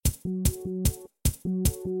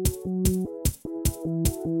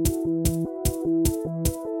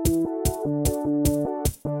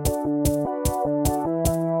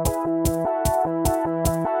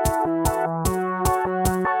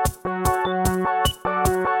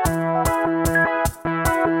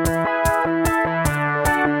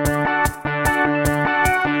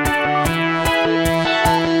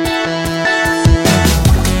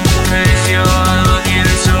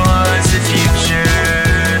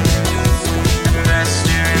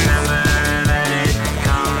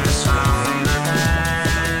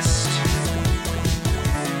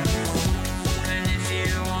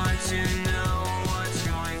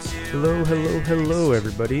Hello,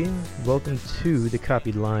 everybody. Welcome to the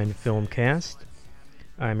Copied Line Filmcast.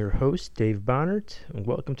 I'm your host, Dave Bonnert, and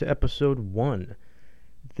welcome to episode 1.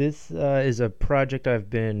 This is a project I've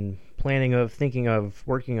been thinking of,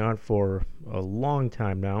 working on for a long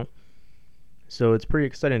time now. So it's pretty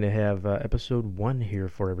exciting to have episode 1 here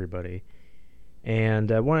for everybody.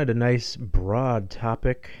 And I wanted a nice broad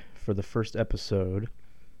topic for the first episode.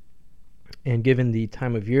 And given the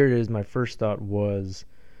time of year it is, my first thought was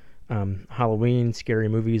Halloween, scary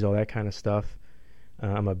movies, all that kind of stuff.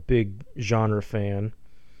 I'm a big genre fan.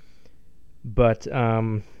 But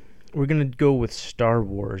we're going to go with Star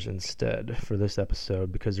Wars instead for this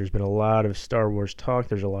episode because there's been a lot of Star Wars talk.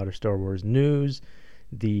 There's a lot of Star Wars news.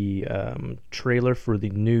 The trailer for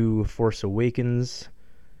the new Force Awakens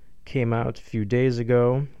came out a few days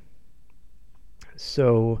ago.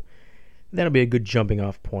 So that'll be a good jumping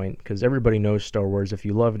off point because everybody knows Star Wars. If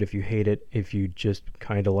you love it, if you hate it, if you just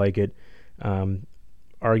kind of like it,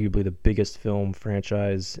 arguably the biggest film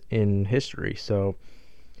franchise in history. So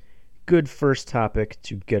good first topic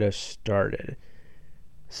to get us started.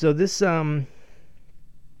 So this has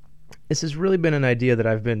really been an idea that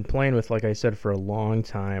I've been playing with, like I said, for a long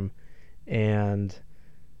time, and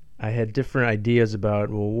I had different ideas about,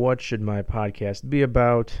 well, what should my podcast be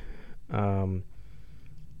about?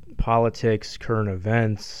 Politics, current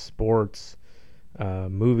events, sports,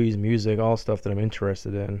 movies, music, all stuff that I'm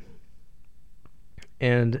interested in.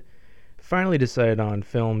 And finally decided on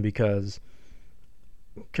film because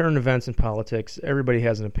current events and politics, everybody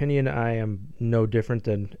has an opinion. I am no different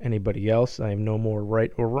than anybody else. I am no more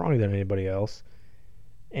right or wrong than anybody else.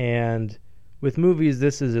 And with movies,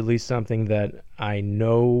 this is at least something that I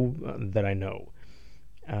know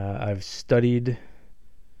I've studied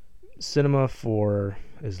cinema for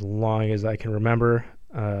as long as I can remember.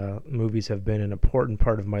 Movies have been an important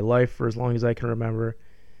part of my life for as long as I can remember.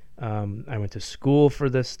 I went to school for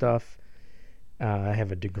this stuff. I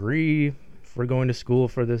have a degree for going to school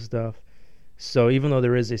for this stuff. So even though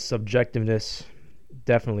there is a subjectiveness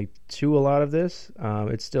definitely to a lot of this,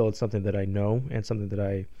 it's something that I know and something that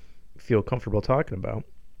I feel comfortable talking about.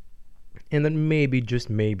 And then maybe, just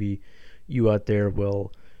maybe, you out there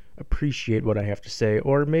will appreciate what I have to say,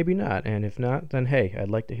 or maybe not. And if not, then hey, I'd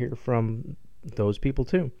like to hear from those people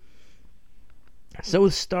too. So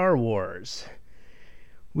with Star Wars,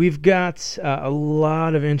 we've got a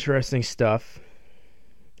lot of interesting stuff.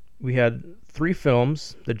 We had 3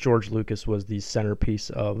 films that George Lucas was the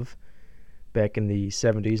centerpiece of back in the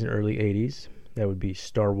 70s and early 80s. That would be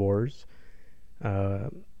Star Wars,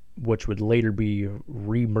 which would later be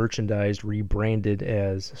re-merchandised, rebranded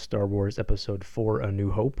as Star Wars Episode 4, A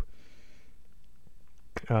New Hope.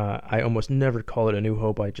 I almost never call it A New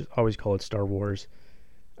Hope. I just always call it Star Wars.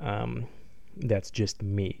 That's just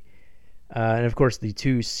me. And of course, the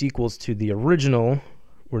 2 sequels to the original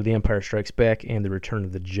were The Empire Strikes Back and The Return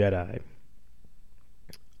of the Jedi.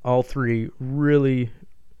 All 3 really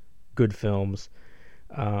good films.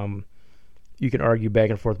 You can argue back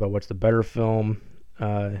and forth about what's the better film.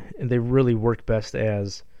 And they really work best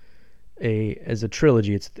as a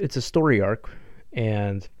trilogy. It's a story arc,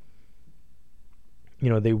 and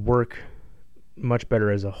they work much better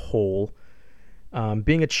as a whole.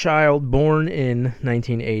 Being a child born in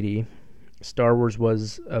 1980, Star Wars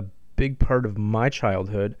was a big part of my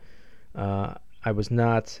childhood. I was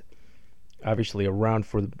not obviously around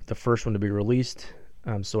for the first one to be released,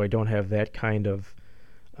 so I don't have that kind of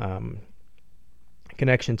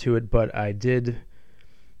connection to it, but I did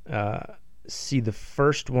see the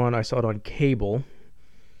first one. I saw it on cable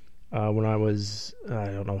when I was, I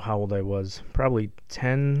don't know how old I was, probably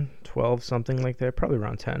 10, 12, something like that, probably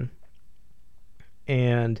around 10.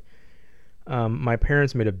 And my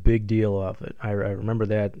parents made a big deal of it. I remember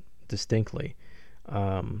that distinctly,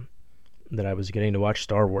 that I was getting to watch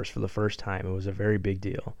Star Wars for the first time. It was a very big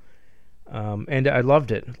deal. And I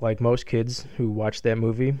loved it. Like most kids who watched that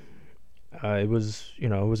movie, it was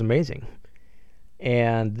amazing.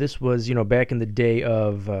 And this was, back in the day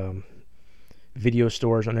of video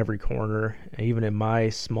stores on every corner. Even in my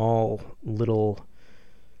small little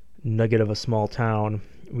nugget of a small town,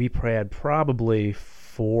 we had probably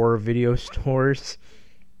 4 video stores.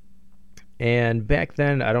 And back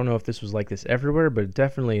then, I don't know if this was like this everywhere, but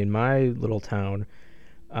definitely in my little town,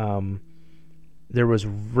 there was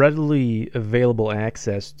readily available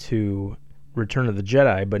access to Return of the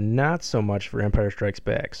Jedi, but not so much for Empire Strikes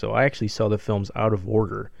Back. So I actually saw the films out of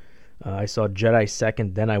order. I saw Jedi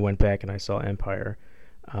second, then I went back and I saw Empire.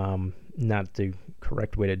 Not the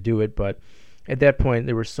correct way to do it, but at that point,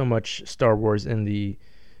 there was so much Star Wars in the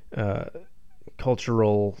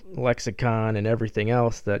cultural lexicon and everything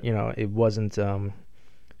else that, it wasn't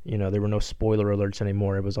There were no spoiler alerts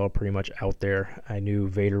anymore. It was all pretty much out there. I knew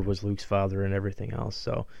Vader was Luke's father and everything else.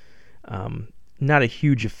 So, not a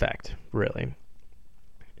huge effect, really.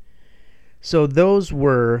 So those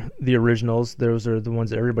were the originals. Those are the ones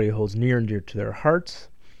that everybody holds near and dear to their hearts.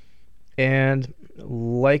 And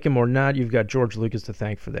like him or not, you've got George Lucas to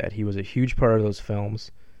thank for that. He was a huge part of those films.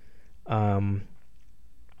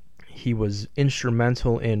 He was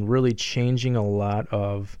instrumental in really changing a lot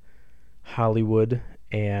of Hollywood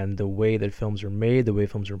and the way that films are made, the way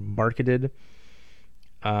films are marketed.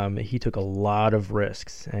 He took a lot of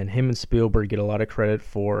risks, and him and Spielberg get a lot of credit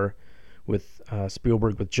for, with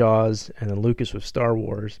Spielberg with Jaws and then Lucas with Star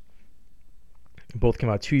Wars. Both came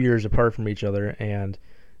out 2 years apart from each other, and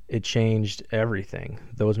it changed everything.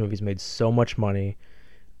 Those movies made so much money.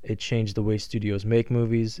 It changed the way studios make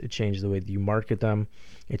movies. It changed the way that you market them.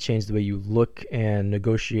 It changed the way you look and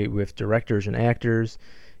negotiate with directors and actors.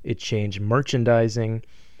 It changed merchandising.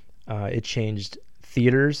 It changed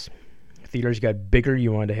theaters. Theaters got bigger.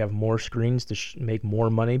 You wanted to have more screens to make more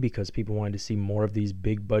money because people wanted to see more of these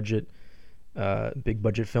big budget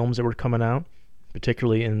films that were coming out,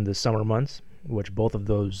 particularly in the summer months, which both of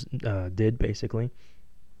those did basically.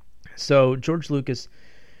 So George Lucas,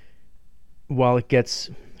 while it gets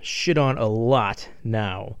shit on a lot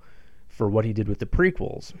now for what he did with the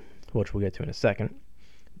prequels, which we'll get to in a second,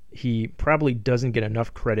 he probably doesn't get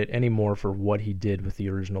enough credit anymore for what he did with the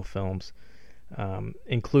original films,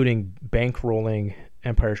 including bankrolling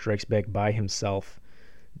Empire Strikes Back by himself.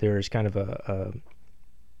 There's kind of a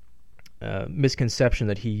misconception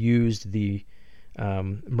that he used the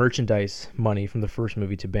merchandise money from the first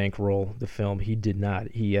movie to bankroll the film. He did not.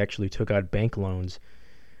 He actually took out bank loans.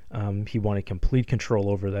 He wanted complete control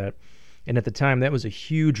over that. And at the time, that was a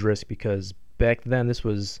huge risk because back then, this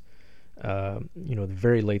was, the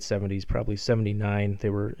very late 70s, probably 79, they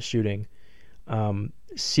were shooting.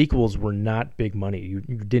 Sequels were not big money. You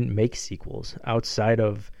didn't make sequels. Outside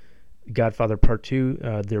of Godfather Part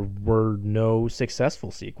 2, there were no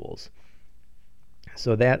successful sequels.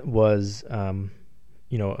 So that was,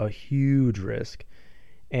 a huge risk.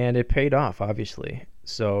 And it paid off, obviously.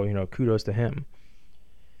 So, kudos to him.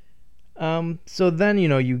 So then,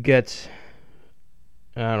 you get,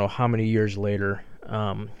 I don't know how many years later,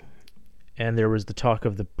 and there was the talk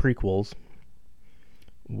of the prequels,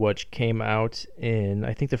 which came out in,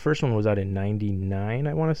 I think the first one was out in 99,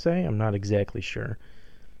 I want to say. I'm not exactly sure.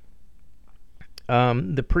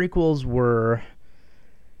 The prequels were,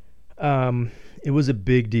 it was a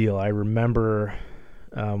big deal. I remember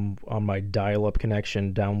on my dial-up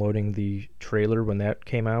connection downloading the trailer when that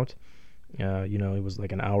came out. It was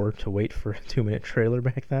like an hour to wait for a 2-minute trailer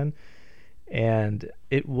back then. And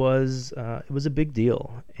it was a big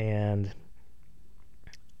deal. And,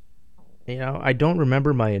 I don't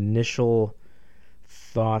remember my initial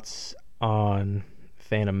thoughts on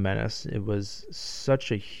Phantom Menace. It was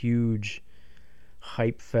such a huge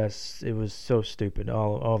hype fest. It was so stupid,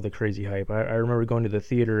 all the crazy hype. I remember going to the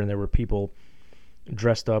theater and there were people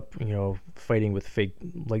dressed up, fighting with fake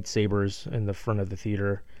lightsabers in the front of the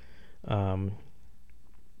theater.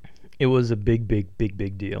 It was a big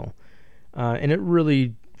deal. And it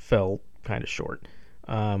really fell kind of short.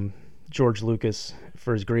 George Lucas,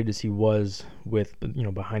 for as great as he was with,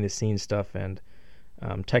 behind the scenes stuff and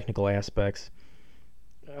technical aspects,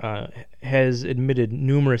 has admitted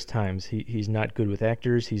numerous times he's not good with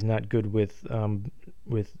actors. He's not good with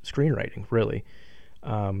screenwriting, really.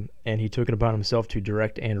 And he took it upon himself to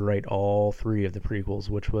direct and write all 3 of the prequels,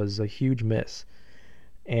 which was a huge miss.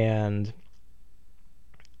 And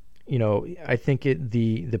I think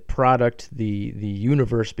the product, the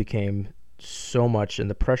universe became so much, and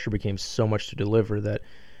the pressure became so much to deliver that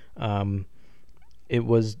that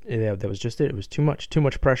was just it. It was too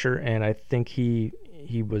much pressure, and I think he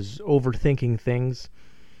was overthinking things.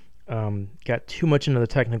 Got too much into the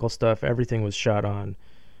technical stuff. Everything was shot on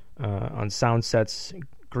sound sets,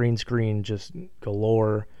 green screen, just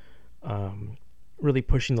galore. Really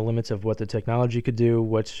pushing the limits of what the technology could do,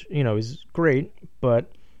 which is great,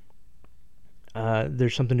 but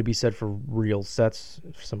there's something to be said for real sets,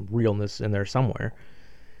 some realness in there somewhere.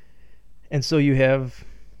 And so you have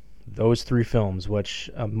those 3 films, which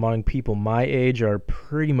among people my age are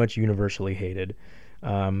pretty much universally hated.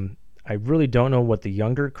 I really don't know what the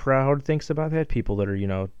younger crowd thinks about that, people that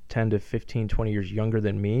are 10 to 15, 20 years younger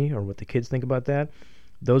than me, or what the kids think about that.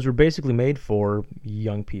 Those were basically made for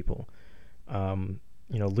young people.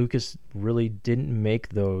 Lucas really didn't make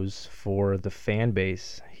those for the fan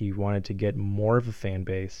base. He wanted to get more of a fan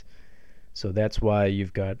base. So that's why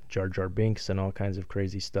you've got Jar Jar Binks and all kinds of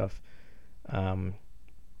crazy stuff,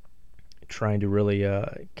 trying to really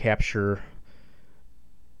capture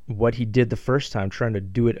what he did the first time, trying to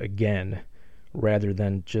do it again rather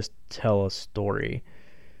than just tell a story.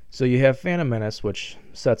 So you have Phantom Menace, which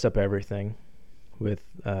sets up everything with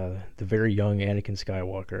the very young Anakin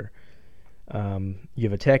Skywalker. You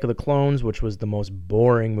have Attack of the Clones, which was the most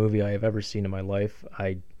boring movie I have ever seen in my life.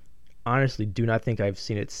 I honestly do not think I've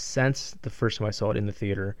seen it since the first time I saw it in the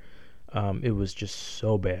theater. It was just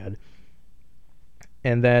so bad.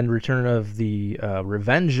 And then Return of the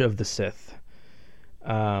Revenge of the Sith,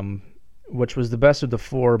 which was the best of the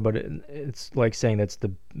four, but it's like saying that's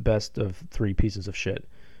the best of three pieces of shit,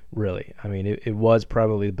 really. I mean, it was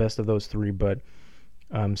probably the best of those three, but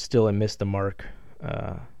still it missed the mark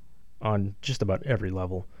on just about every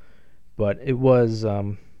level. But it was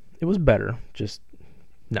better, just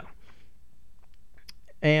no.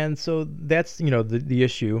 And so that's, the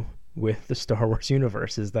issue with the Star Wars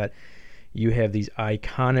universe is that you have these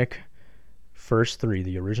iconic first three,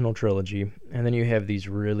 the original trilogy, and then you have these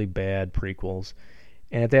really bad prequels.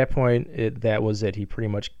 And at that point, that was it. He pretty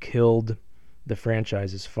much killed the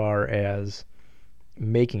franchise as far as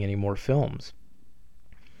making any more films.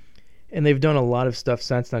 And they've done a lot of stuff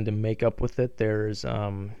since then to make up with it. There's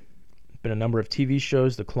been a number of TV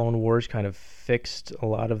shows. The Clone Wars kind of fixed a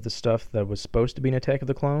lot of the stuff that was supposed to be an Attack of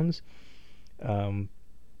the Clones.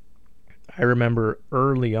 I remember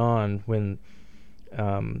early on when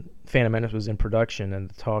Phantom Menace was in production, and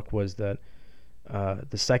the talk was that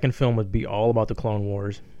the second film would be all about the Clone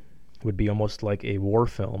Wars, would be almost like a war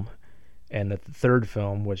film, and that the third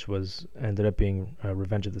film, which ended up being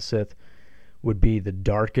Revenge of the Sith, would be the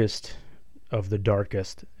darkest of the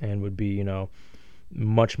darkest, and would be,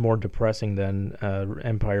 much more depressing than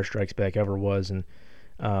Empire Strikes Back ever was, and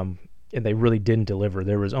they really didn't deliver.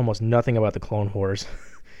 There was almost nothing about the Clone Wars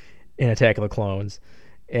in Attack of the Clones,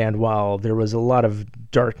 and while there was a lot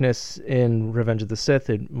of darkness in Revenge of the Sith,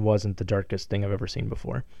 it wasn't the darkest thing I've ever seen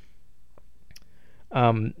before.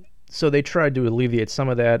 So they tried to alleviate some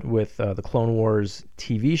of that with the Clone Wars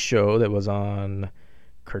TV show that was on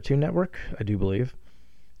Cartoon Network, I do believe.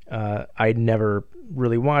 I never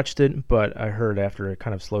really watched it, but I heard after a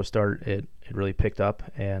kind of slow start, it really picked up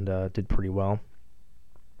and did pretty well.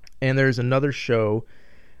 And there's another show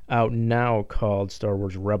out now called Star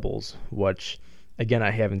Wars Rebels, which, again,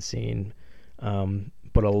 I haven't seen,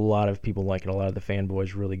 but a lot of people like it. A lot of the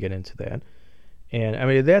fanboys really get into that. And, I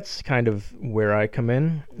mean, that's kind of where I come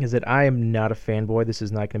in, is that I am not a fanboy. This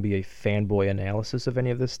is not going to be a fanboy analysis of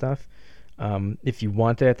any of this stuff. If you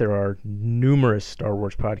want that, there are numerous Star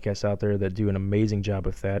Wars podcasts out there that do an amazing job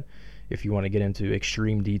with that. If you want to get into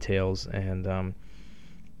extreme details and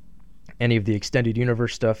any of the extended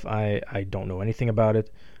universe stuff, I don't know anything about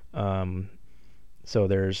it. So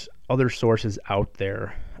there's other sources out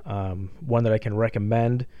there. One that I can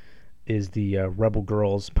recommend is the Rebel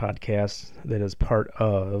Girls podcast that is part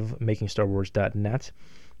of MakingStarWars.net.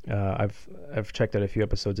 I've checked out a few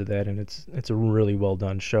episodes of that, and it's a really well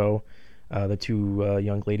done show. The two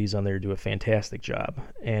young ladies on there do a fantastic job,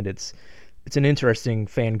 and it's an interesting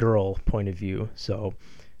fangirl point of view. So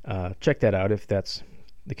check that out if that's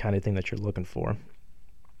the kind of thing that you're looking for.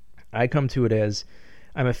 I come to it as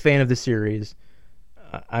I'm a fan of the series.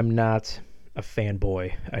 I'm not a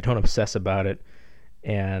fanboy. I don't obsess about it,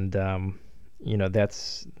 and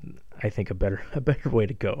that's, I think, a better way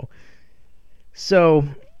to go. So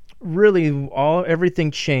really,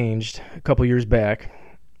 everything changed a couple years back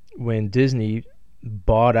when Disney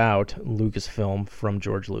bought out Lucasfilm from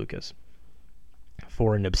George Lucas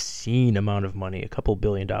for an obscene amount of money, $2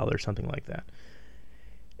 billion, something like that.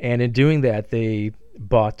 And in doing that, they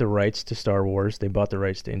bought the rights to Star Wars. They bought the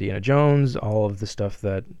rights to Indiana Jones, all of the stuff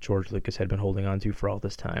that George Lucas had been holding on to for all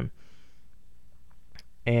this time.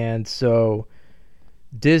 And so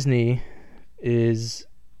Disney is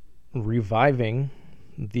reviving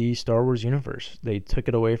the Star Wars universe. They took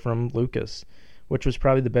it away from Lucas, which was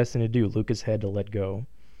probably the best thing to do. Lucas had to let go.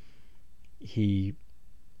 He,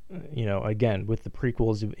 again, with the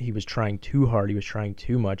prequels, he was trying too hard. He was trying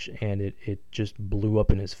too much, and it just blew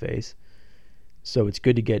up in his face. So it's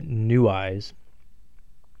good to get new eyes.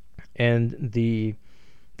 And the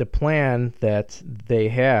plan that they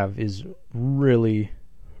have is really,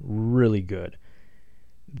 really good.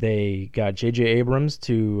 They got J.J. Abrams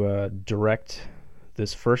to direct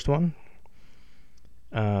this first one.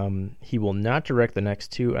 He will not direct the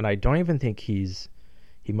next two, and I don't even think he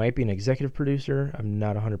might be an executive producer. I'm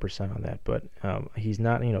not 100% on that, but he's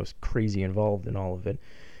not, crazy involved in all of it.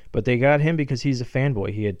 But they got him because he's a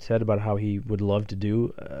fanboy. He had said about how he would love to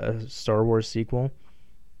do a Star Wars sequel.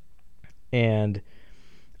 And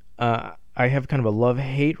I have kind of a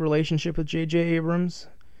love-hate relationship with J.J. Abrams.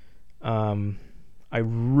 I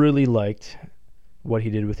really liked what he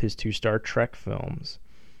did with his 2 Star Trek films.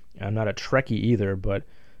 I'm not a Trekkie either, but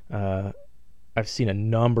I've seen a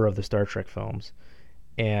number of the Star Trek films,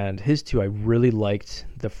 and his 2, I really liked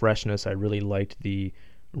the freshness. I really liked the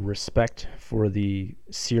respect for the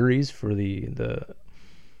series, for the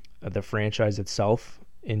franchise itself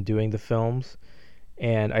in doing the films,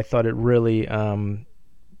 and I thought it really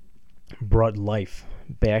brought life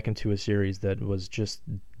back into a series that was just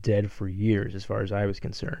dead for years as far as I was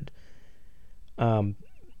concerned.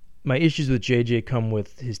 My issues with JJ come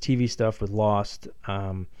with his TV stuff with Lost,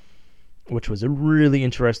 which was a really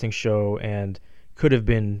interesting show and could have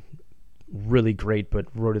been really great, but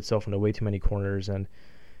wrote itself into way too many corners, and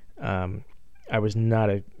I was not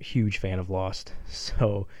a huge fan of Lost.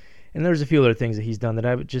 So, and there's a few other things that he's done that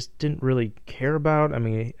I just didn't really care about. I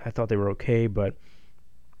mean, I thought they were okay, but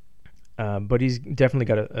he's definitely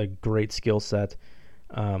got a great skill set.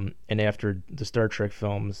 And after the Star Trek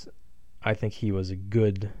films, I think he was a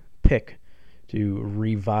good pick to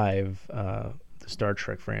revive the Star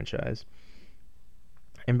Trek franchise.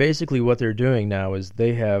 And basically what they're doing now is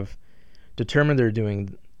they have determined they're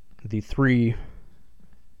doing the 3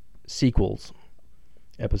 sequels,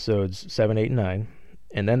 episodes 7, 8, and 9,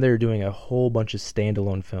 and then they're doing a whole bunch of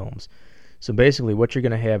standalone films. So basically what you're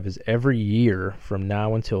going to have is every year from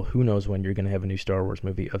now until who knows when, you're going to have a new Star Wars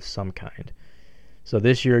movie of some kind. So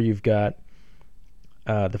this year you've got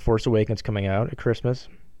The Force Awakens coming out at Christmas.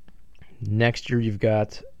 Next year you've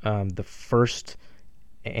got the first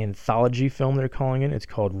anthology film, they're calling it. It's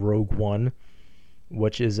called Rogue One,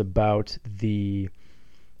 which is about the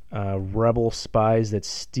rebel spies that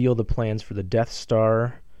steal the plans for the Death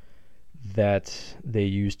Star that they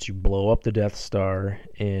used to blow up the Death Star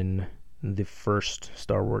in the first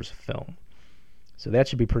Star Wars film. So that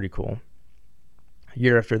should be pretty cool. A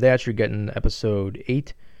year after that, you're getting episode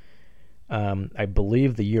 8. I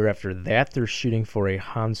believe the year after that, they're shooting for a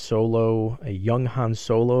young Han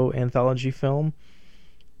Solo anthology film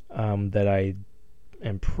that I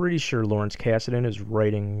am pretty sure Lawrence Kasdan is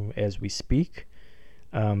writing as we speak.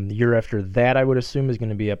 The year after that, I would assume, is going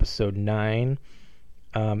to be episode 9.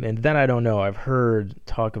 And then I don't know. I've heard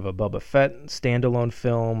talk of a Boba Fett standalone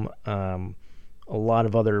film, a lot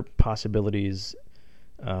of other possibilities.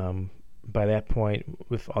 By that point,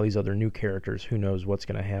 with all these other new characters, who knows what's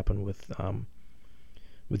going to happen with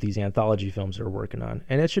these anthology films they're working on.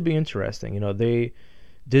 And it should be interesting. You know,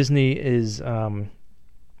 Disney is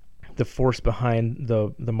the force behind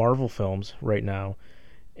the Marvel films right now,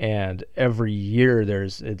 and every year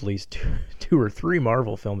there's at least two or three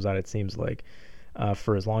Marvel films out, it seems like,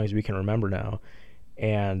 for as long as we can remember now.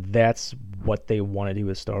 And that's what they want to do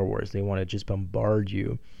with Star Wars. They want to just bombard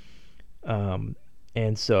you.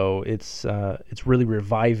 And so it's really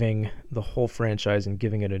reviving the whole franchise and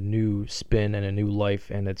giving it a new spin and a new life,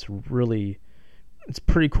 and it's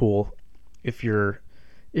pretty cool if you're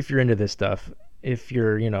into this stuff. If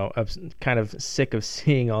you're, kind of sick of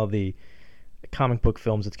seeing all the comic book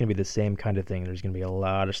films, it's going to be the same kind of thing. There's going to be a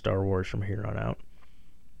lot of Star Wars from here on out.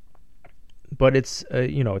 But it's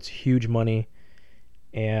it's huge money,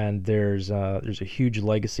 and there's a huge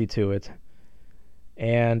legacy to it.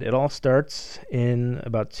 And it all starts in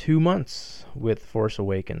about 2 months with Force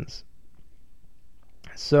Awakens.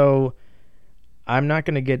 So I'm not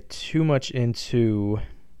going to get too much into,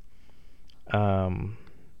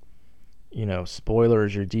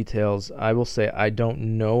 spoilers or details. I will say I don't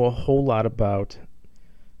know a whole lot about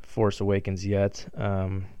Force Awakens yet.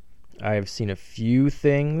 I have seen a few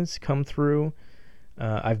things come through.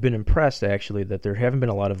 I've been impressed, actually, that there haven't been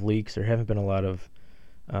a lot of leaks. There haven't been a lot of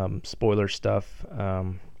spoiler stuff.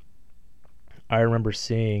 I remember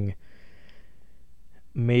seeing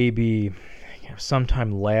maybe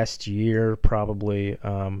sometime last year, probably,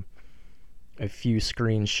 a few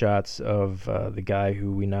screenshots of the guy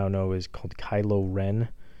who we now know is called Kylo Ren.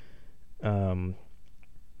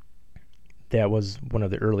 That was one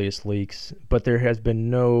of the earliest leaks, but there has been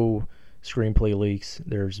no screenplay leaks.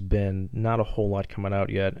 There's been not a whole lot coming out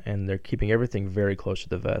yet, and they're keeping everything very close to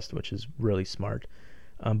the vest, which is really smart.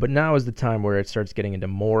 But now is the time where it starts getting into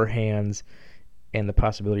more hands, and the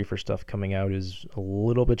possibility for stuff coming out is a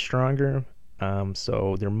little bit stronger.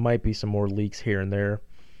 So there might be some more leaks here and there.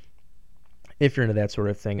 If you're into that sort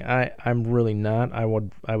of thing, I'm really not. I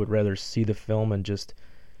would rather see the film and just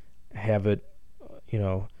have it,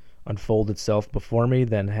 unfold itself before me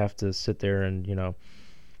than have to sit there and,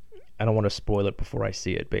 I don't want to spoil it before I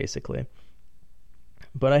see it, basically.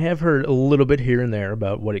 But I have heard a little bit here and there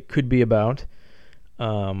about what it could be about.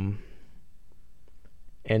 And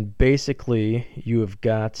basically, you have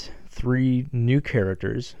got 3 new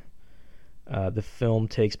characters. The film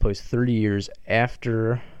takes place 30 years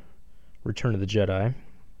after Return of the Jedi.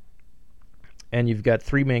 And you've got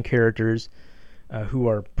three main characters who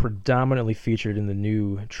are predominantly featured in the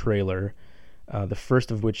new trailer. The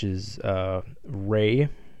first of which is Rey,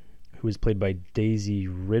 who is played by Daisy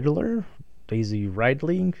Ridley,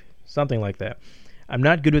 something like that. I'm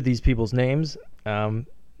not good with these people's names.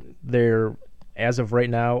 They're, as of right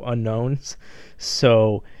now, unknowns.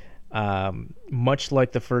 So, much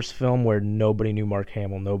like the first film where nobody knew Mark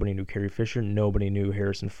Hamill, nobody knew Carrie Fisher, nobody knew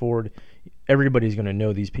Harrison Ford, everybody's going to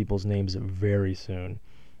know these people's names very soon.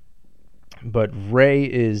 But Rey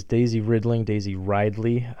is Daisy Ridley.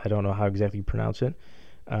 I don't know how exactly you pronounce it.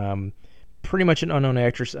 Pretty much an unknown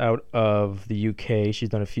actress out of the UK. She's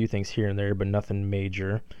done a few things here and there, but nothing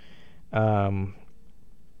major.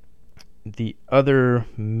 The other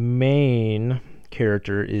main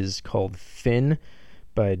character is called Finn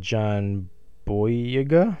by John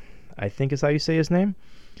Boyega, I think is how you say his name.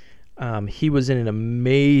 He was in an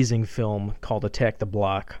amazing film called Attack the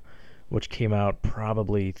Block, which came out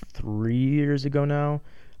probably 3 years ago now.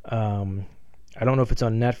 I don't know if it's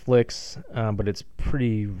on Netflix, but it's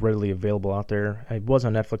pretty readily available out there. It was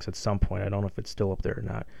on Netflix at some point. I don't know if it's still up there or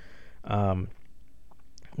not.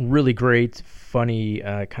 Really great, funny,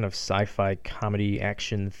 kind of sci-fi comedy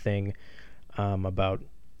action thing about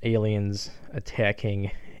aliens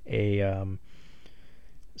attacking a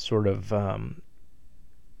sort of,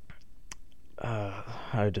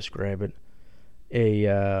 how to describe it,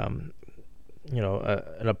 an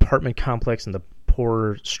apartment complex in the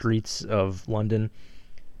poor streets of London,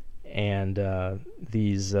 and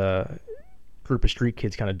these group of street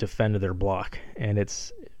kids kind of defend their block, and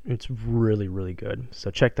it's really, really good. So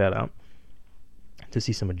check that out to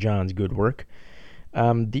see some of John's good work.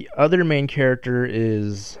 The other main character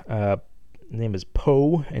is name is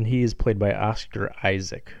Poe, and he is played by Oscar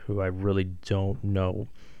Isaac, who I really don't know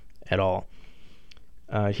at all.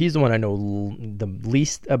 He's the one I know the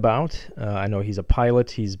least about. I know he's a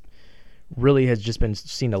pilot. He's really has just been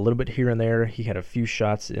seen a little bit here and there. He had a few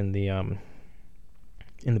shots in the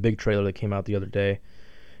big trailer that came out the other day.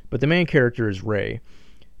 But the main character is Rey,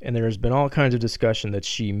 and there's been all kinds of discussion that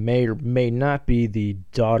she may or may not be the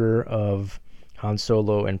daughter of Han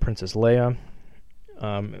Solo and Princess Leia.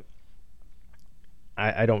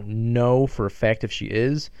 I don't know for a fact if she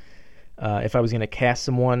is. If I was going to cast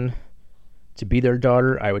someone to be their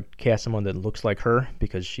daughter, I would cast someone that looks like her,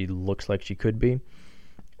 because she looks like she could be.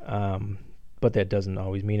 But that doesn't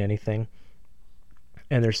always mean anything.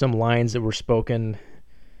 And there's some lines that were spoken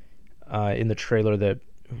in the trailer that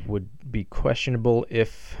would be questionable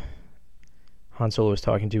if Han Solo was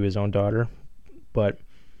talking to his own daughter. But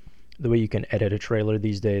the way you can edit a trailer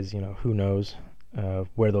these days, who knows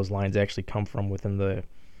where those lines actually come from within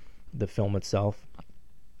the film itself.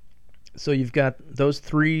 So you've got those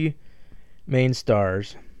three main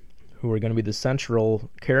stars who are going to be the central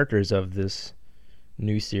characters of this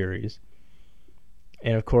new series.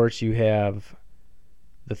 And of course you have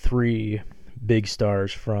the three big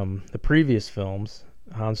stars from the previous films.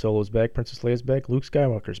 Han Solo's back, Princess Leia's back, Luke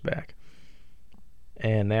Skywalker's back.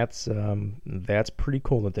 And that's pretty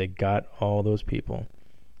cool that they got all those people.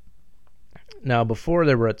 Now, before,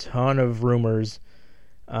 there were a ton of rumors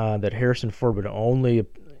that Harrison Ford would only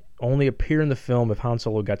appear in the film if Han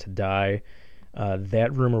Solo got to die.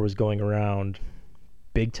 That rumor was going around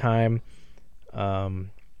big time. I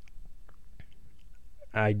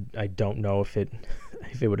don't know if it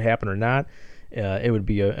would happen or not. It would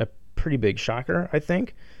be a pretty big shocker, I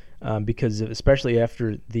think, because especially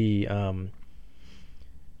after the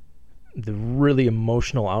really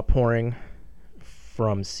emotional outpouring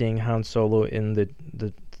from seeing Han Solo in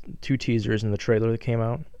the two teasers and the trailer that came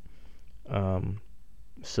out.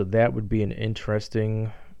 So that would be an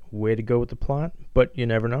interesting way to go with the plot, but you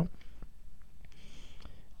never know.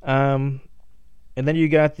 And then you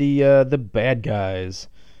got the bad guys.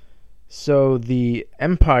 So the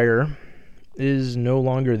Empire is no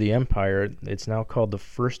longer the Empire. It's now called the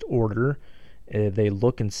First Order. They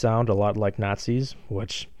look and sound a lot like Nazis,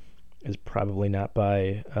 which is probably not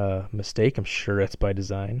by mistake. I'm sure it's by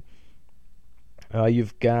design.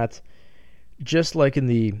 You've got, just like in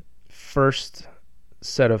the first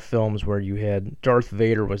set of films where you had Darth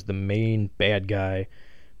Vader was the main bad guy,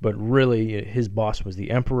 but really his boss was the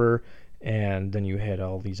Emperor, and then you had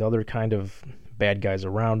all these other kind of bad guys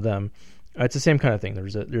around them. It's the same kind of thing.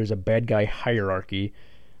 There's a bad guy hierarchy.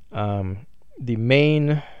 The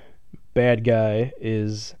main bad guy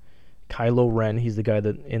is Kylo Ren. He's the guy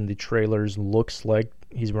that in the trailers looks like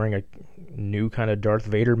he's wearing a new kind of Darth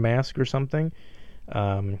Vader mask or something.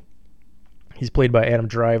 He's played by Adam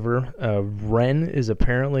Driver. Ren is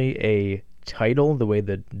apparently a title, the way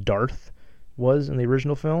that Darth was in the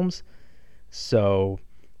original films. So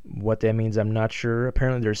what that means, I'm not sure.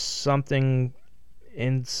 Apparently there's something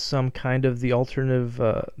in some kind of the alternative,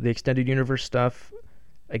 the extended universe stuff.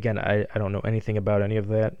 Again, I don't know anything about any of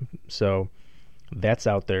that, so that's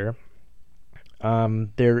out there.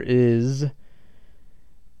 There is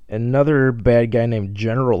another bad guy named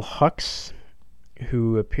General Hux,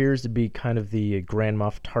 who appears to be kind of the Grand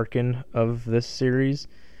Moff Tarkin of this series.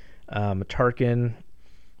 Tarkin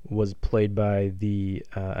was played by the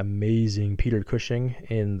amazing Peter Cushing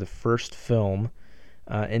in the first film,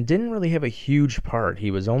 and didn't really have a huge part.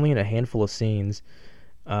 He was only in a handful of scenes,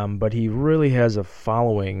 but he really has a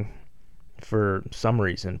following for some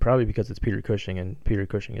reason, probably because it's Peter Cushing, and Peter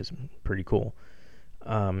Cushing is pretty cool.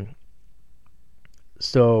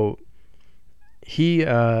 So he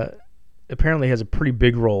apparently has a pretty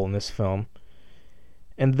big role in this film.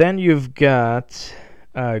 And then you've got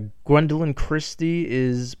Gwendolyn Christie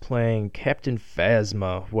is playing Captain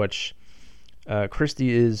Phasma, which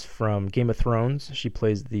Christie is from Game of Thrones. She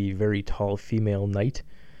plays the very tall female knight,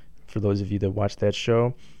 for those of you that watch that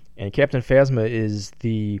show. And Captain Phasma is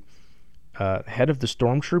the head of the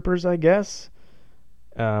stormtroopers, I guess.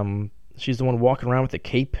 She's the one walking around with the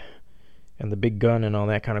cape and the big gun and all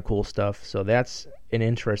that kind of cool stuff. So that's an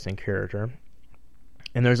interesting character.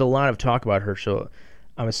 And there's a lot of talk about her, so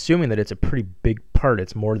I'm assuming that it's a pretty big part.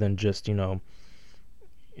 It's more than just, a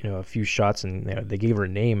few shots, and they gave her a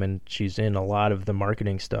name, and she's in a lot of the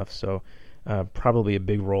marketing stuff, so probably a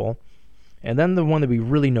big role. And then the one that we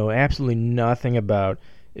really know absolutely nothing about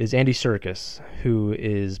is Andy Serkis, who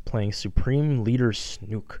is playing Supreme Leader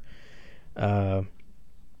Snoke.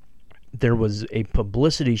 There was a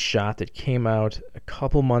publicity shot that came out a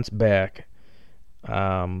couple months back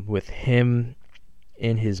with him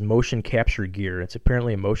in his motion capture gear. It's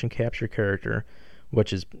apparently a motion capture character,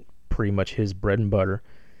 which is pretty much his bread and butter.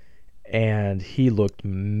 And he looked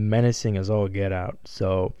menacing as all get out.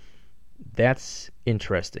 So that's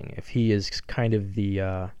interesting. If he is kind of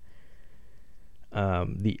the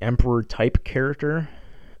Emperor type character,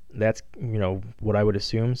 that's what I would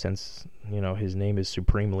assume, since his name is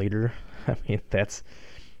Supreme Leader. I mean, that's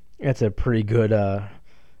a pretty good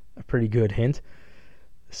hint.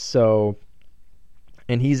 So,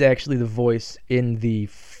 and he's actually the voice in the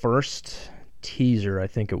first teaser, I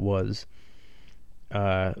think it was,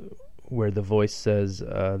 where the voice says,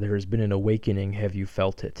 "There has been an awakening. Have you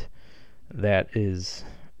felt it?" That is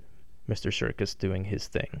Mr. Serkis doing his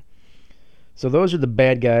thing. So those are the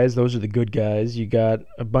bad guys. Those are the good guys. You got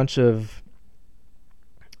a bunch of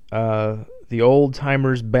the old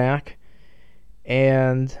timers back,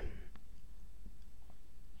 and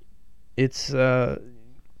it's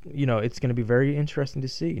it's going to be very interesting to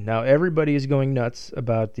see. Now everybody is going nuts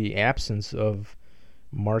about the absence of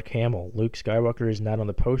Mark Hamill. Luke Skywalker is not on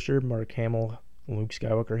the poster. Mark Hamill and Luke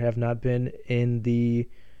Skywalker have not been in the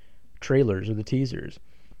trailers or the teasers.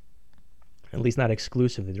 At least not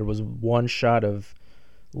exclusively. There was one shot of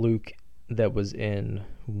Luke that was in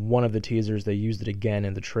one of the teasers. They used it again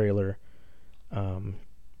in the trailer.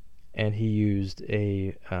 And he used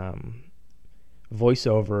a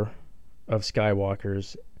voiceover of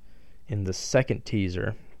Skywalker's in the second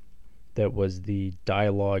teaser. That was the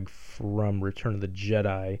dialogue from Return of the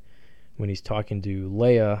Jedi when he's talking to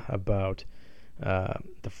Leia about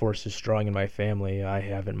the Force is strong in my family. I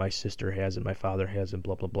have it. My sister has it. My father has it.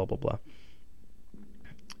 Blah, blah, blah, blah, blah.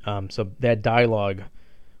 So that dialogue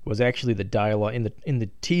was actually the dialogue in the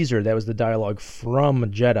teaser. That was the dialogue from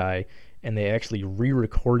Jedi, and they actually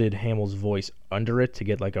re-recorded Hamill's voice under it to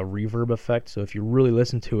get like a reverb effect. So if you really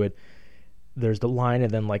listen to it, there's the line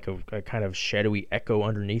and then like a kind of shadowy echo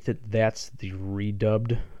underneath it. That's the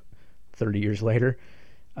redubbed 30 years later.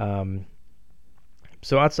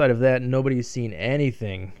 So outside of that, nobody's seen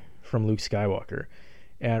anything from Luke Skywalker,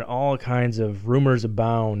 and all kinds of rumors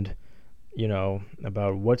abound,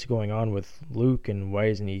 about what's going on with Luke and why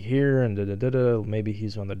isn't he here, and da-da-da-da. Maybe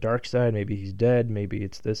he's on the dark side, maybe he's dead, maybe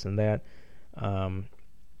it's this and that.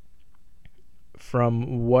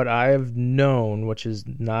 From what I've known, which is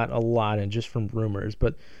not a lot, and just from rumors,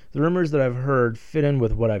 but the rumors that I've heard fit in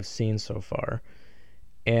with what I've seen so far.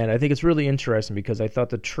 And I think it's really interesting because I thought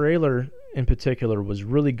the trailer in particular was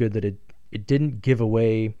really good, that it didn't give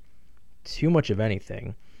away too much of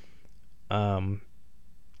anything.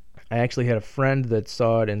 I actually had a friend that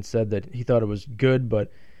saw it and said that he thought it was good, but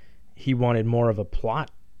he wanted more of a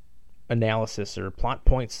plot analysis or plot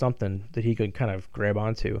point, something that he could kind of grab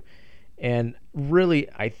onto. And really,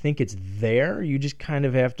 I think it's there. You just kind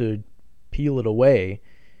of have to peel it away.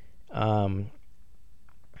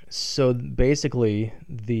 So basically,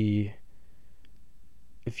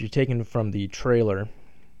 if you're taking from the trailer,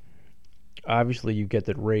 obviously you get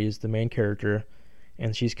that Rey is the main character,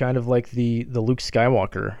 and she's kind of like the Luke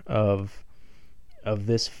Skywalker of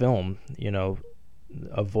this film.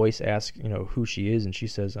 A voice asks, who she is, and she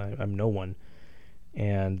says, I'm no one.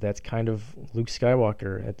 And that's kind of Luke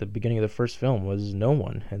Skywalker at the beginning of the first film, was no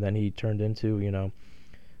one. And then he turned into,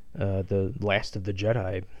 the last of the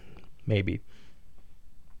Jedi, maybe.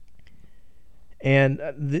 And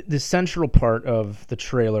the central part of the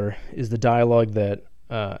trailer is the dialogue that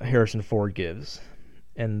Harrison Ford gives.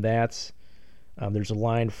 And that's, there's a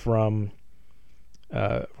line from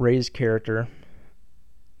Rey's character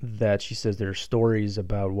that she says there are stories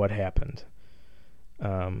about what happened.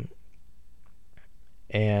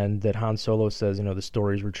 And that Han Solo says, the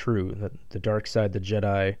stories were true, that the dark side, the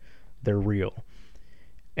Jedi, they're real.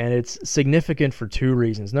 And it's significant for two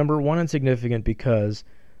reasons. Number one, it's significant because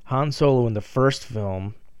Han Solo in the first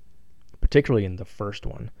film, particularly in the first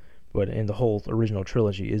one, but in the whole original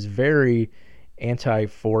trilogy, is very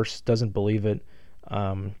anti-Force, doesn't believe it.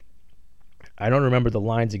 I don't remember the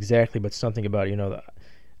lines exactly, but something about,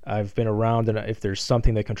 I've been around, and if there's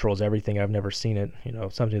something that controls everything, I've never seen it,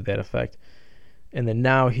 something to that effect. And then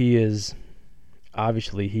now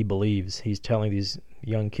obviously he believes, he's telling these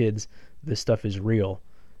young kids, this stuff is real,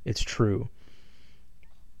 it's true.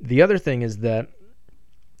 The other thing is that,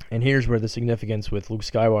 and here's where the significance with Luke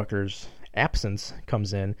Skywalker's absence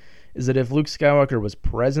comes in, is that if Luke Skywalker was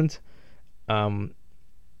present,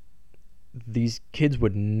 these kids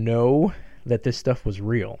would know that this stuff was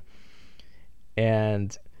real.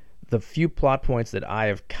 And the few plot points that I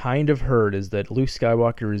have kind of heard is that Luke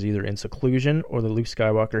Skywalker is either in seclusion or that Luke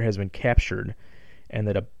Skywalker has been captured, and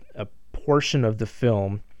that a portion of the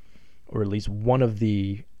film, or at least one of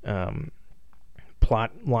the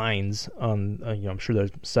plot lines on, I'm sure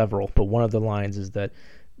there's several, but one of the lines is that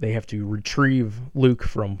they have to retrieve Luke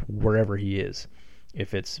from wherever he is.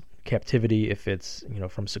 If it's captivity, if it's,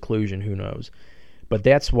 from seclusion, who knows. But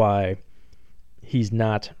that's why he's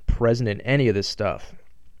not present in any of this stuff,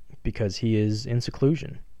 because he is in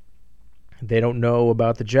seclusion. They don't know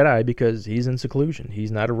about the Jedi because he's in seclusion.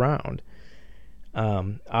 He's not around.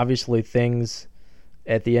 Obviously, things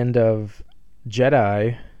at the end of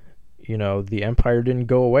Jedi, the Empire didn't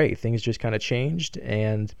go away. Things just kind of changed,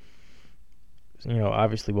 and,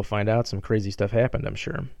 obviously we'll find out some crazy stuff happened, I'm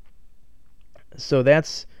sure. So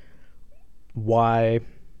that's why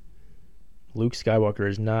Luke Skywalker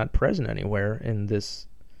is not present anywhere in this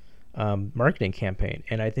marketing campaign.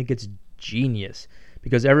 And I think it's genius,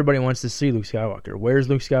 because everybody wants to see Luke Skywalker. Where's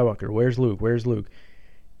Luke Skywalker? Where's Luke? Where's Luke?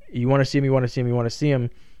 You want to see him, you want to see him, you want to see him.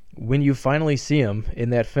 When you finally see him in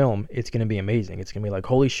that film, it's going to be amazing. It's going to be like,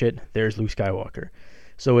 holy shit, there's Luke Skywalker.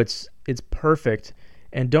 So it's perfect.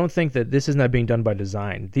 And don't think that this is not being done by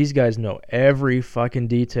design. These guys know every fucking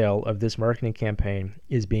detail of this marketing campaign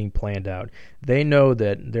is being planned out. They know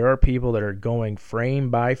that there are people that are going frame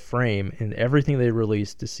by frame in everything they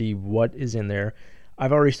release to see what is in there.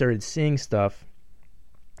 I've already started seeing stuff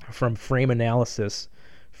from frame analysis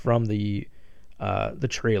from the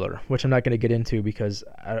trailer, which I'm not going to get into because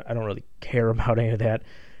I don't really care about any of that.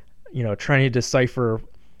 Trying to decipher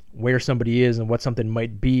where somebody is and what something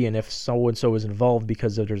might be, and if so-and-so is involved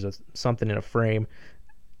because there's something in a frame.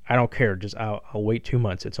 I don't care. Just I'll wait 2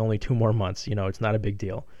 months. It's only 2 more months. It's not a big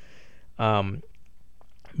deal.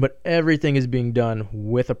 But everything is being done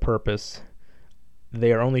with a purpose.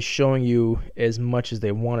 They are only showing you as much as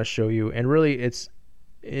they want to show you, and really it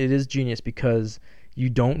is genius because you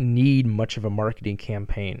don't need much of a marketing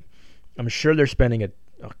campaign. I'm sure they're spending a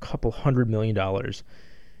couple $100 million,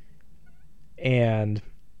 and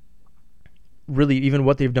really, even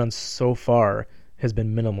what they've done so far has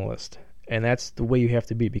been minimalist. And that's the way you have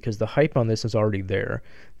to be, because the hype on this is already there.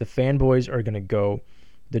 The fanboys are going to go.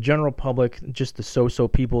 The general public, just the so-so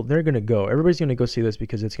people, they're going to go. Everybody's going to go see this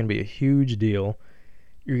because it's going to be a huge deal.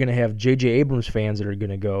 You're going to have J.J. Abrams fans that are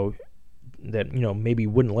going to go that, maybe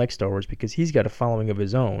wouldn't like Star Wars because he's got a following of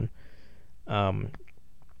his own.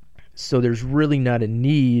 So there's really not a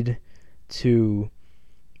need to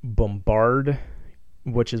bombard,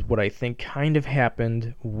 which is what I think kind of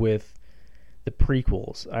happened with the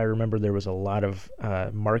prequels. I remember there was a lot of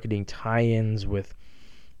marketing tie-ins with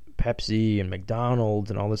Pepsi and McDonald's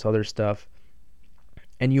and all this other stuff.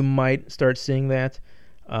 And you might start seeing that.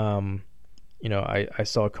 I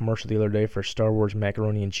saw a commercial the other day for Star Wars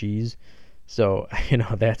macaroni and cheese. So,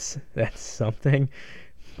 that's something.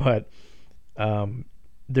 But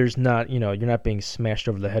there's not, you're not being smashed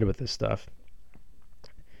over the head with this stuff.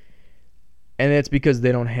 And it's because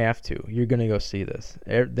they don't have to. You're going to go see this.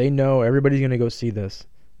 They know everybody's going to go see this.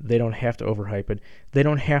 They don't have to overhype it. They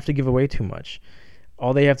don't have to give away too much.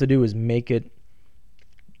 All they have to do is make it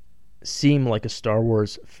seem like a Star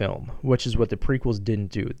Wars film, which is what the prequels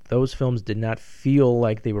didn't do. Those films did not feel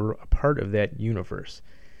like they were a part of that universe.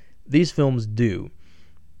 These films do.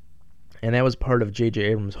 And that was part of J.J.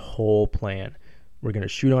 Abrams' whole plan. We're going to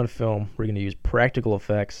shoot on film. We're going to use practical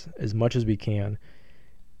effects as much as we can.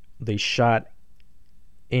 They shot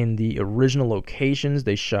in the original locations.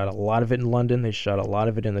 They shot a lot of it in London. They shot a lot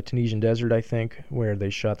of it in the Tunisian desert, I think, where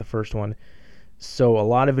they shot the first one. So a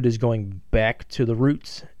lot of it is going back to the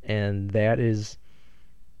roots, and that is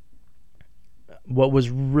what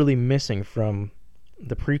was really missing from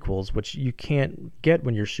the prequels, which you can't get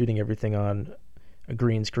when you're shooting everything on a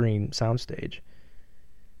green screen soundstage.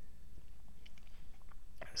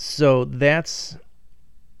 So that's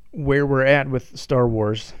where we're at with Star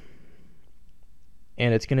Wars,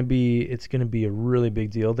 and it's gonna be a really big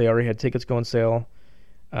deal. They already had tickets go on sale,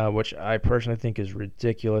 which I personally think is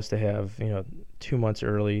ridiculous to have 2 months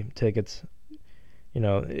early tickets.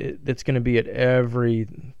 It's gonna be at every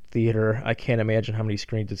theater. I can't imagine how many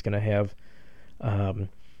screens it's gonna have.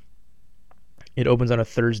 It opens on a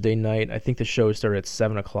Thursday night. I think the show started at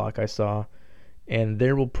 7 o'clock, I saw. And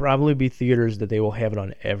there will probably be theaters that they will have it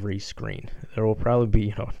on every screen. There will probably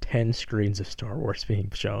be 10 screens of Star Wars being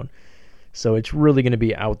shown. So it's really going to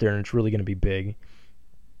be out there, and it's really going to be big.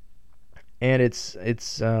 And it's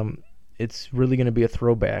really going to be a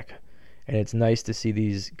throwback. And it's nice to see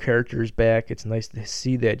these characters back. It's nice to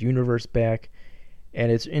see that universe back.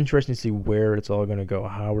 And it's interesting to see where it's all going to go.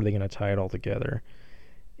 How are they going to tie it all together?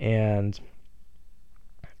 And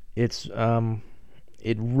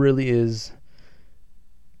it really is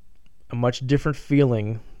a much different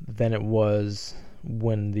feeling than it was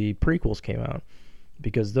when the prequels came out,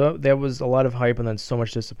 because there was a lot of hype and then so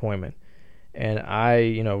much disappointment. And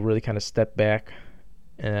I, really kind of stepped back,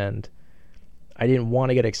 and I didn't want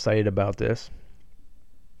to get excited about this,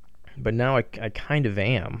 but now I kind of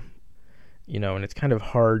am, and it's kind of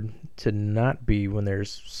hard to not be when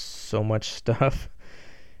there's so much stuff.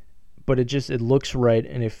 But it looks right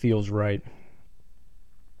and it feels right.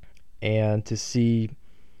 And to see,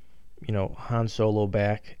 Han Solo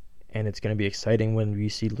back, and it's going to be exciting when we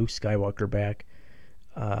see Luke Skywalker back.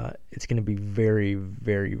 It's going to be very,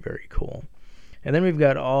 very, very cool. And then we've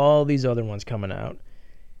got all these other ones coming out.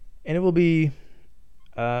 And it will be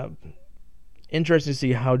interesting to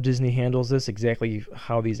see how Disney handles this, exactly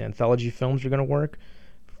how these anthology films are going to work.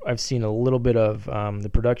 I've seen a little bit of the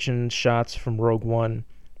production shots from Rogue One.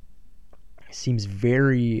 It seems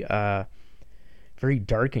very, very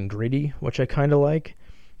dark and gritty, which I kind of like.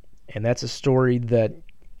 And that's a story that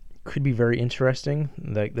could be very interesting.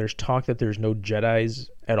 Like, there's talk that there's no Jedis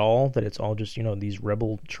at all, that it's all just, these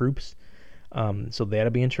rebel troops. So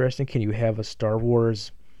that'll be interesting. Can you have a Star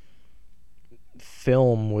Wars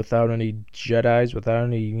film without any Jedis, without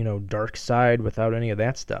any, dark side, without any of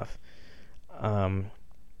that stuff?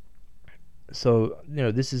 So,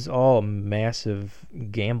 this is all massive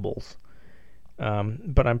gambles.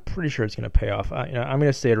 But I'm pretty sure it's going to pay off. I'm going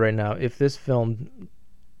to say it right now. If this film,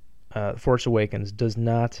 Force Awakens, does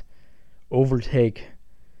not overtake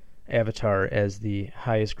Avatar as the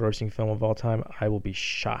highest grossing film of all time, I will be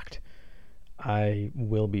shocked. I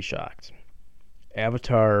will be shocked.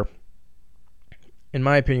 Avatar, in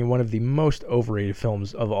my opinion, one of the most overrated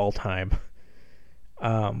films of all time.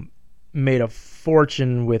 Made a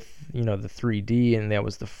fortune with, the 3D, and that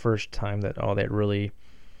was the first time that all that really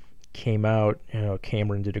came out.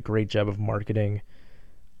 Cameron did a great job of marketing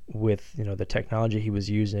with, the technology he was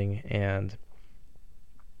using, and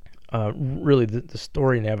really the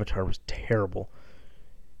story in Avatar was terrible.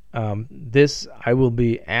 This, I will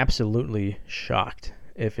be absolutely shocked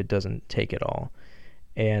if it doesn't take it all,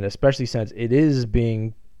 and especially since it is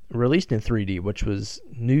being released in 3D, which was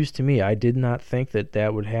news to me. I did not think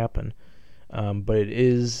that would happen, but it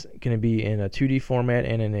is going to be in a 2D format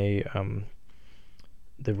and in a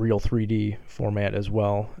the real 3D format as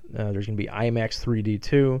well. There's going to be IMAX 3D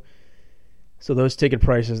too. So those ticket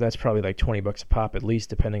prices, that's probably like $20 a pop at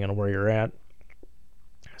least, depending on where you're at.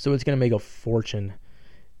 So it's going to make a fortune.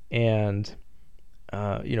 And,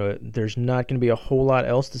 there's not going to be a whole lot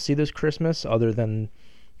else to see this Christmas other than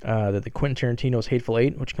the Quentin Tarantino's Hateful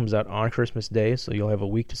Eight, which comes out on Christmas Day. So you'll have a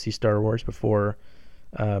week to see Star Wars before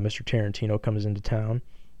Mr. Tarantino comes into town.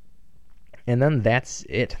 And then that's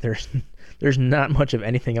it. There's not much of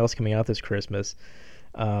anything else coming out this Christmas.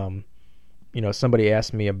 Somebody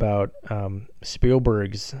asked me about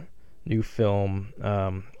Spielberg's new film,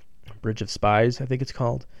 Bridge of Spies, I think it's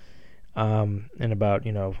called, and about,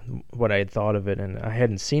 what I had thought of it. And I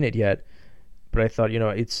hadn't seen it yet, but I thought, it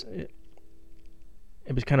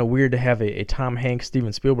was kind of weird to have a Tom Hanks,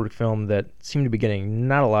 Steven Spielberg film that seemed to be getting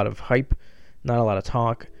not a lot of hype, not a lot of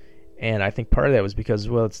talk, And I think part of that was because,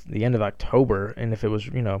 well, it's the end of October, and if it was,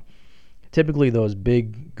 typically those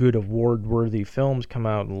big, good, award-worthy films come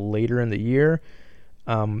out later in the year,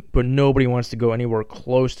 but nobody wants to go anywhere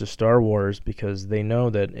close to Star Wars because they know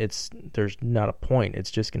that there's not a point. It's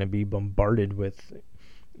just going to be bombarded with,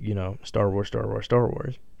 Star Wars, Star Wars, Star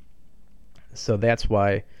Wars. So that's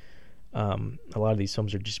why a lot of these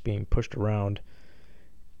films are just being pushed around.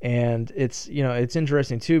 And it's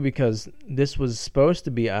interesting too because this was supposed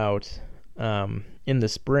to be out in the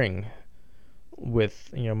spring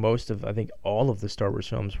with, most of, I think all of the Star Wars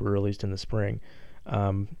films were released in the spring.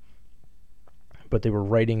 But they were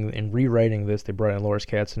writing and rewriting this. They brought in Lawrence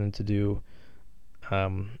Kasdan to do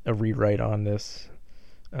a rewrite on this.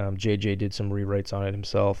 JJ did some rewrites on it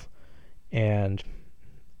himself and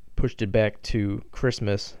pushed it back to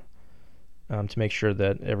Christmas to make sure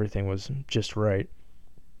that everything was just right.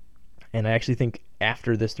 And I actually think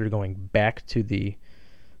after this, they're going back to the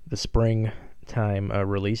springtime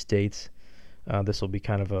release dates. This will be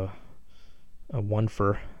kind of a one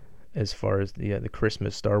for as far as the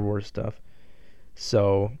Christmas Star Wars stuff.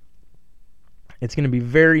 So it's going to be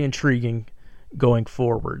very intriguing going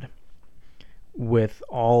forward with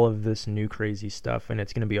all of this new crazy stuff. And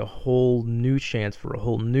it's going to be a whole new chance for a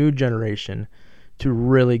whole new generation to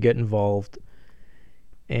really get involved.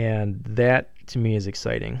 And that, to me, is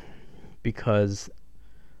exciting. Because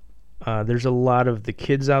there's a lot of the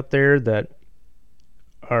kids out there that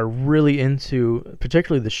are really into,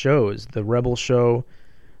 particularly the shows, the Rebel show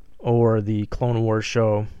or the Clone Wars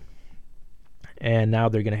show, and now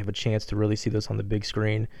they're going to have a chance to really see this on the big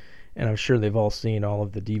screen. And I'm sure they've all seen all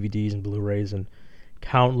of the DVDs and Blu-rays and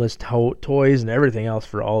countless toys and everything else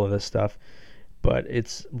for all of this stuff. But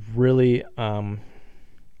it's really,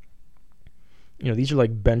 these are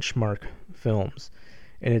like benchmark films.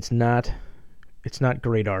 And it's not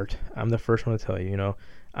great art. I'm the first one to tell you,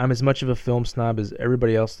 I'm as much of a film snob as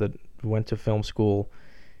everybody else that went to film school.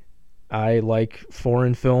 I like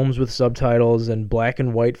foreign films with subtitles and black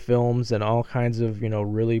and white films and all kinds of,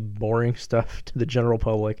 really boring stuff to the general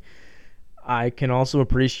public. I can also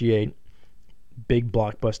appreciate big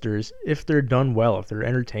blockbusters if they're done well, if they're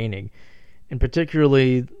entertaining. And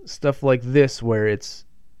particularly stuff like this where it's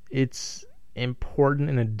important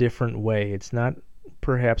in a different way. It's not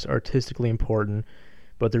perhaps artistically important,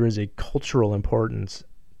 but there is a cultural importance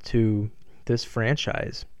to this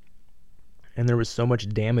franchise. And there was so much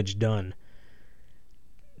damage done.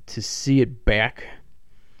 To see it back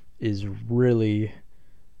is really,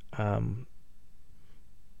 it's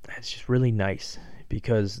just really nice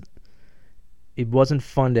because it wasn't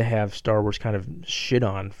fun to have Star Wars kind of shit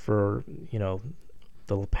on for,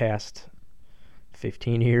 the past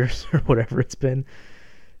 15 years or whatever it's been.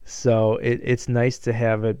 So it's nice to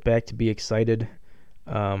have it back, to be excited.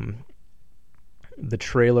 The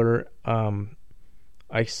trailer,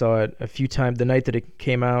 I saw it a few times. The night that it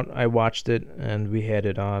came out, I watched it, and we had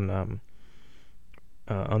it on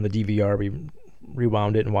the DVR. We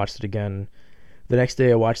rewound it and watched it again. The next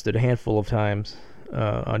day, I watched it a handful of times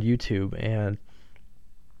on YouTube, and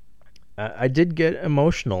I did get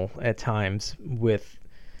emotional at times with,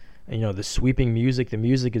 the sweeping music. The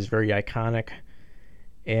music is very iconic.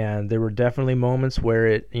 And there were definitely moments where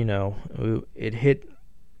it hit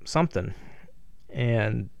something.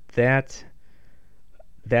 And that's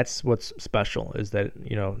what's special, is that,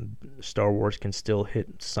 Star Wars can still hit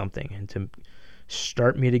something and to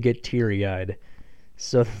start me to get teary-eyed.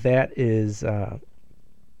 So that is,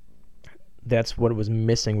 that's what was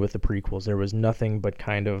missing with the prequels. There was nothing but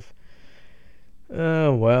kind of,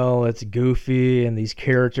 it's goofy and these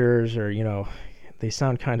characters are, they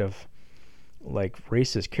sound kind of like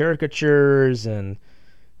racist caricatures, and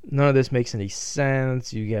none of this makes any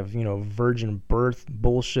sense. You have, virgin birth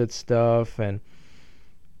bullshit stuff, and,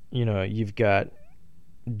 you've got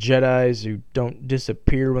Jedis who don't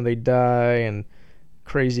disappear when they die, and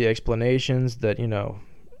crazy explanations that,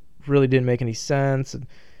 really didn't make any sense. And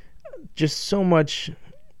just so much,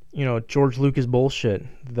 George Lucas bullshit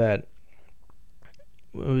that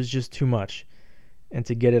it was just too much. And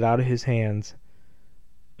to get it out of his hands,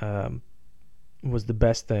 was the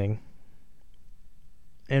best thing.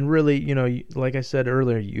 And really, like I said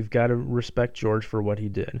earlier, you've got to respect George for what he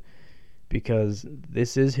did, because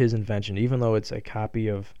this is his invention, even though it's a copy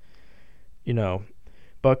of,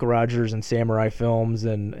 Buck Rogers and samurai films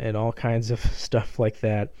and all kinds of stuff like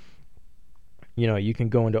that. You can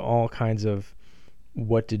go into all kinds of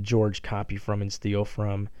what did George copy from and steal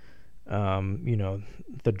from. The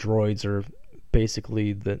droids are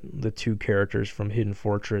basically the two characters from Hidden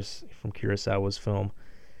Fortress from Kurosawa's film.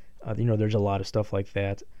 There's a lot of stuff like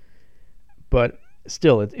that. But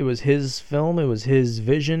still, it was his film. It was his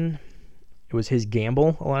vision. It was his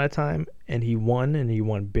gamble a lot of time, and he won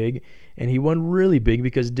big, and he won really big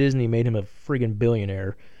because Disney made him a friggin'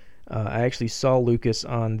 billionaire. I actually saw Lucas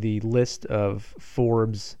on the list of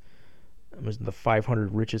Forbes, it was the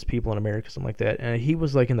 500 richest people in America, something like that, and he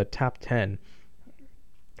was like in the top 10.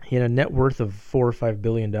 He had a net worth of $4 or $5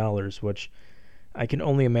 billion, which I can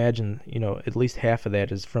only imagine, at least half of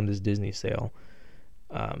that is from this Disney sale.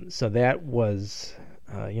 So that was,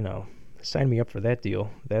 sign me up for that deal.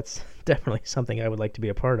 That's definitely something I would like to be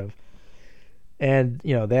a part of. And,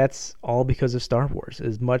 that's all because of Star Wars.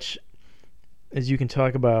 As much as you can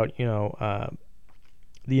talk about, the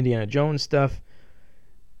Indiana Jones stuff,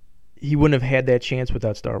 he wouldn't have had that chance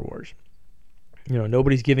without Star Wars.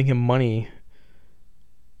 Nobody's giving him money.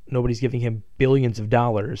 Nobody's giving him billions of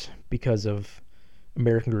dollars because of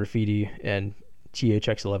American Graffiti and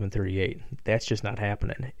THX 1138. That's just not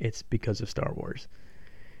happening. It's because of Star Wars.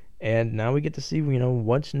 And now we get to see,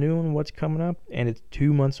 what's new and what's coming up, and it's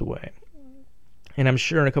 2 months away. And I'm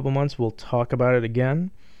sure in a couple months we'll talk about it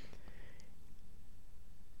again.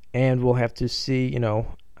 And we'll have to see,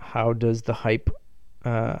 how does the hype,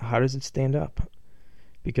 how does it stand up?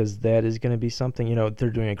 Because that is going to be something, they're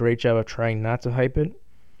doing a great job of trying not to hype it,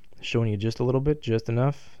 showing you just a little bit, just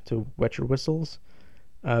enough to wet your whistles.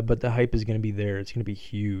 But the hype is going to be there. It's going to be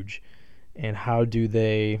huge. And how do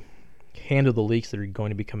they handle the leaks that are going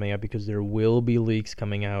to be coming out? Because there will be leaks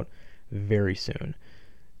coming out very soon.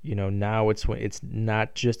 Now it's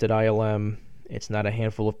not just at ILM. It's not a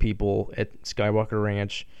handful of people at Skywalker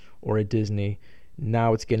Ranch or at Disney.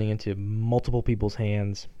 Now it's getting into multiple people's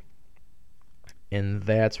hands. And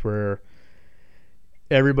that's where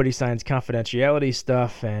everybody signs confidentiality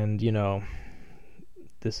stuff, and,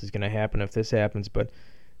 this is going to happen if this happens, but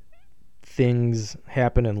things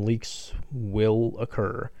happen and leaks will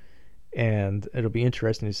occur. And it'll be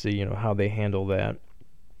interesting to see, how they handle that.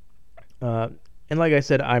 And like I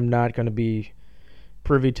said, I'm not going to be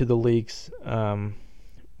privy to the leaks.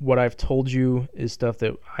 What I've told you is stuff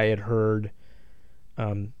that I had heard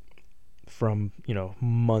from,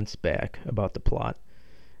 months back about the plot.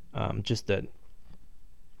 Just that,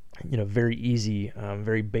 very easy,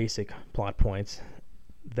 very basic plot points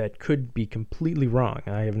that could be completely wrong.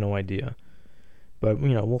 I have no idea. But,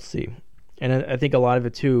 we'll see. And I think a lot of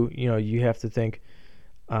it, too, you have to think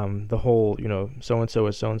the whole, so-and-so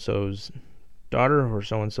is so-and-so's daughter or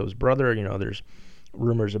so-and-so's brother. There's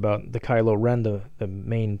rumors about the Kylo Ren, the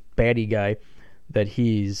main baddie guy, that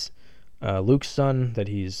he's Luke's son, that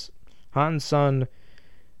he's Han's son,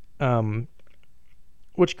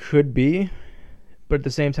 which could be. But at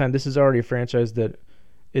the same time, this is already a franchise that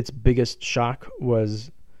its biggest shock was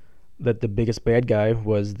that the biggest bad guy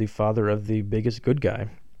was the father of the biggest good guy.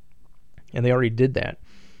 And they already did that.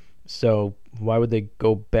 So why would they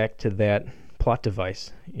go back to that plot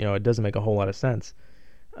device? It doesn't make a whole lot of sense.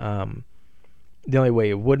 The only way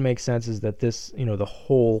it would make sense is that this, the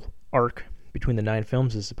whole arc between the 9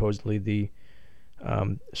 films is supposedly the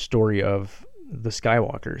story of the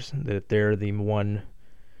Skywalkers, that they're the one,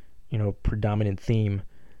 predominant theme,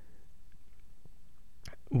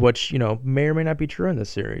 which, may or may not be true in this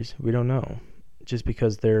series. We don't know. Just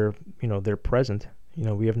because they're present,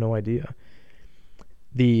 we have no idea.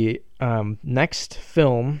 The next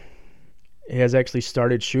film has actually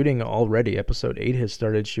started shooting already. Episode 8 has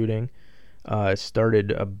started shooting. It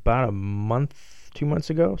started about a month, 2 months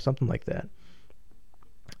ago, something like that.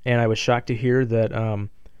 And I was shocked to hear that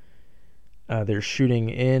they're shooting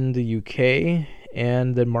in the UK,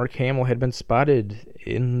 and that Mark Hamill had been spotted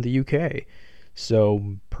in the UK.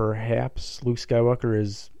 So perhaps Luke Skywalker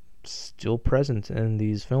is still present in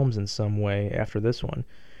these films in some way after this one,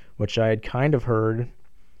 which I had kind of heard,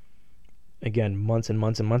 again, months and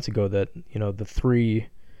months and months ago, that, the 3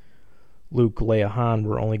 Luke, Leia, Han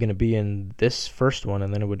were only going to be in this first one,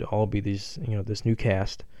 and then it would all be these, this new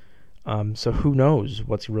cast. So who knows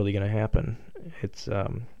what's really going to happen? It's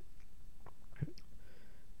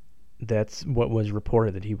that's what was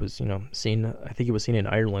reported, that he was, seen. I think he was seen in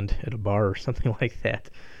Ireland at a bar or something like that.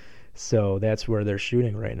 So that's where they're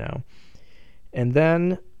shooting right now. And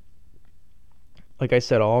then, like I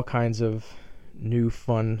said, all kinds of new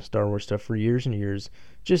fun Star Wars stuff for years and years,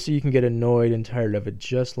 just so you can get annoyed and tired of it,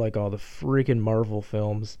 just like all the freaking Marvel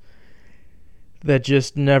films that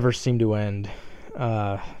just never seem to end.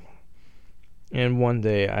 And one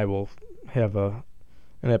day I will have an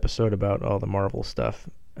episode about all the Marvel stuff.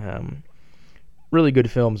 Really good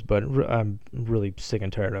films, but I'm really sick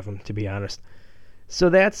and tired of them, to be honest. So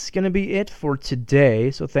that's going to be it for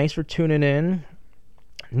today. So thanks for tuning in.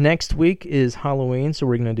 Next week is Halloween, so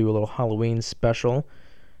we're going to do a little Halloween special.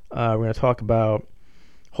 We're going to talk about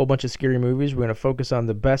whole bunch of scary movies. We're going to focus on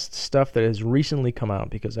the best stuff that has recently come out,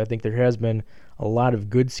 because I think there has been a lot of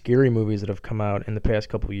good scary movies that have come out in the past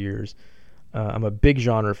couple of years. I'm a big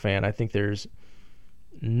genre fan. I think there's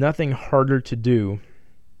nothing harder to do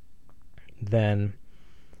than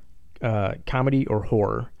comedy or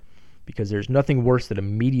horror, because there's nothing worse than a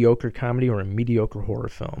mediocre comedy or a mediocre horror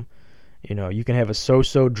film. You know, you can have a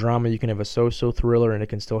so-so drama, you can have a so-so thriller, and it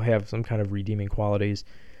can still have some kind of redeeming qualities.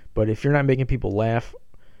 But if you're not making people laugh,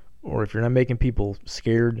 or if you're not making people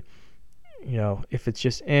scared, you know, if it's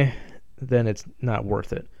just then it's not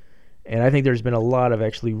worth it. And I think there's been a lot of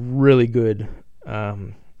actually really good,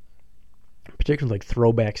 particularly like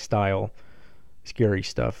throwback style scary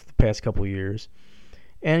stuff the past couple of years.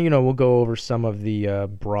 And, you know, we'll go over some of the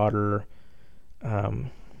broader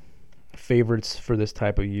favorites for this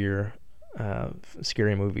type of year,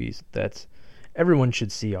 scary movies that everyone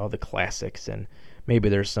should see, all the classics, and maybe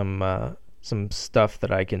there's some stuff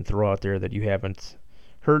that I can throw out there that you haven't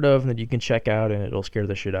heard of and that you can check out, and it'll scare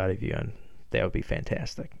the shit out of you, and that would be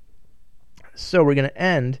fantastic. So we're going to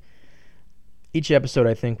end each episode,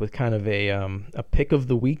 I think, with kind of a pick of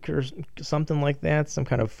the week or something like that, some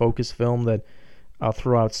kind of focus film that I'll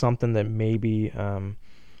throw out something that maybe is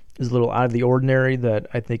a little out of the ordinary that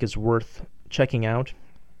I think is worth checking out.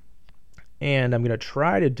 And I'm going to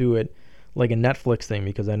try to do it like a Netflix thing,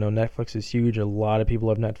 because I know Netflix is huge. A lot of people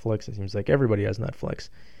have Netflix. It seems like everybody has Netflix.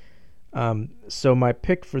 So my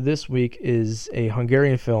pick for this week is a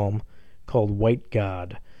Hungarian film called White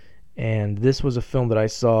God. And this was a film that I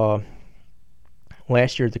saw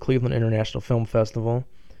last year at the Cleveland International Film Festival.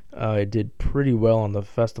 It did pretty well on the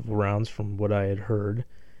festival rounds from what I had heard.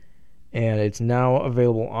 And it's now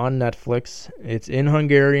available on Netflix. It's in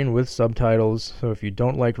Hungarian with subtitles, so if you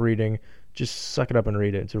don't like reading, just suck it up and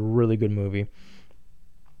read it. It's a really good movie.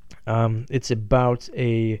 It's about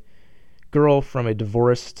a girl from a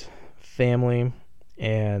divorced family,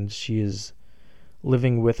 and she is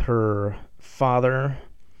living with her father,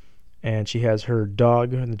 and she has her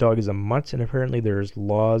dog, and the dog is a mutt, and apparently there's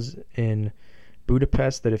laws in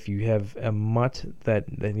Budapest that if you have a mutt that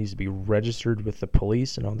needs to be registered with the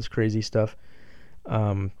police and all this crazy stuff,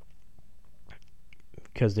 because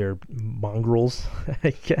they're mongrels, I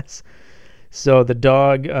guess. So the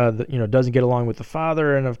dog, doesn't get along with the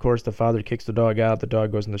father, and of course the father kicks the dog out. The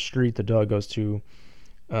dog goes in the street. The dog goes to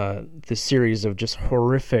this series of just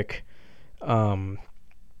horrific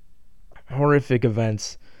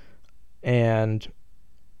events, and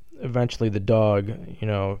eventually the dog,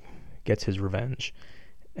 gets his revenge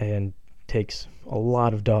and takes a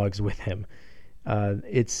lot of dogs with him.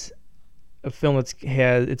 It's a film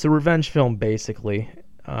it's a revenge film basically,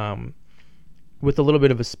 with a little bit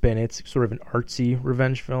of a spin. It's sort of an artsy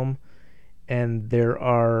revenge film, and there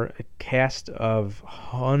are a cast of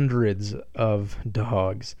hundreds of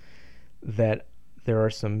dogs. That there are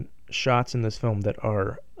some shots in this film that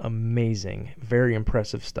are amazing, very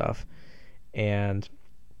impressive stuff, and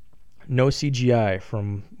no CGI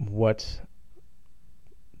from what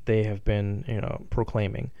they have been,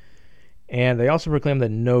 proclaiming. And they also proclaim that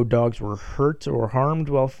no dogs were hurt or harmed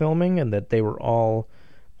while filming, and that they were all,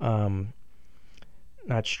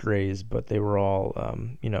 not strays, but they were all,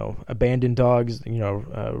 abandoned dogs,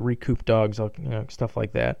 recouped dogs, stuff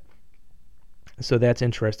like that. So that's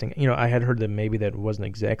interesting. I had heard that maybe that wasn't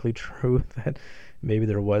exactly true, that maybe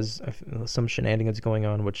there was some shenanigans going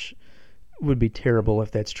on, which would be terrible if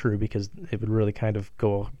that's true, because it would really kind of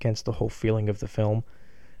go against the whole feeling of the film.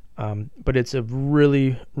 But it's a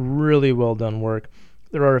really, really well done work.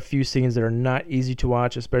 There are a few scenes that are not easy to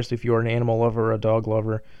watch, especially if you are an animal lover or a dog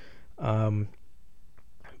lover. But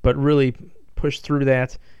really push through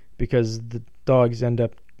that, because the dogs end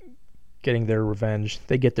up getting their revenge.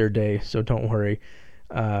 They get their day, so don't worry.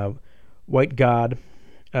 White God.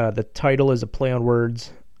 The title is a play on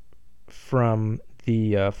words from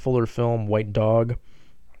the Fuller film White Dog.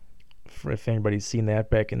 If anybody's seen that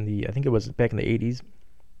I think it was back in the 80s.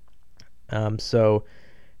 So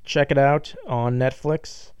check it out on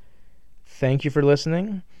Netflix. Thank you for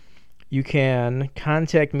listening. You can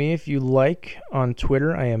contact me if you like on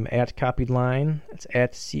Twitter. I am at CopiedLine. It's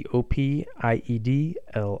at CopiedLine.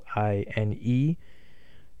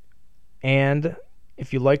 And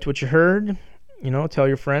if you liked what you heard, tell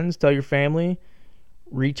your friends, tell your family.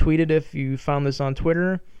 Retweet it if you found this on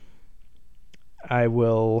Twitter. I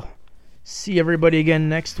will see everybody again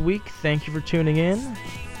next week. Thank you for tuning in,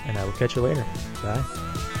 and I will catch you later. Bye.